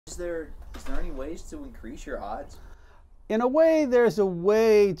Is there any ways to increase your odds? In a way, there's a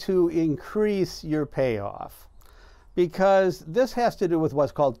way to increase your payoff because this has to do with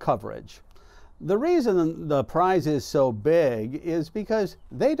what's called coverage. The reason the prize is so big is because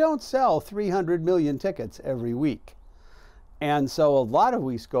they don't sell 300 million tickets every week. And so a lot of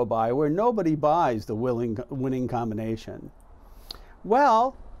weeks go by where nobody buys the winning combination.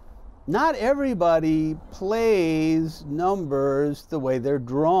 Well, not everybody plays numbers the way they're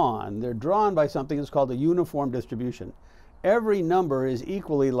drawn. They're drawn by something that's called a uniform distribution. Every number is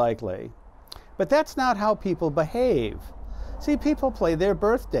equally likely. But that's not how people behave. See, people play their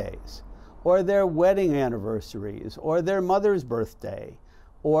birthdays, or their wedding anniversaries, or their mother's birthday,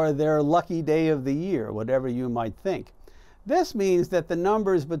 or their lucky day of the year, whatever you might think. This means that the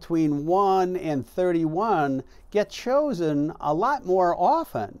numbers between 1 and 31 get chosen a lot more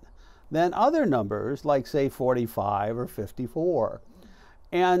often than other numbers like, say, 45 or 54.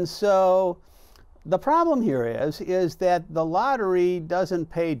 And so the problem here is that the lottery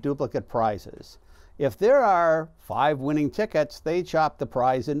doesn't pay duplicate prizes. If there are 5 winning tickets, they chop the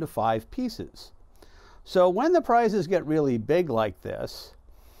prize into 5 pieces. So when the prizes get really big like this,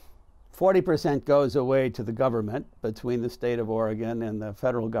 40% goes away to the government between the state of Oregon and the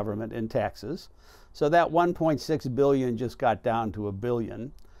federal government in taxes. So that 1.6 billion just got down to $1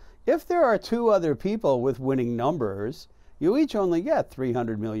 billion. If there are 2 other people with winning numbers, you each only get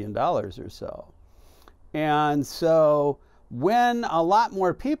 $300 million or so. And so when a lot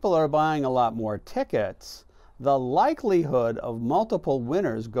more people are buying a lot more tickets, the likelihood of multiple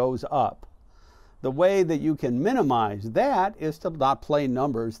winners goes up. The way that you can minimize that is to not play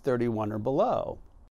numbers 31 or below.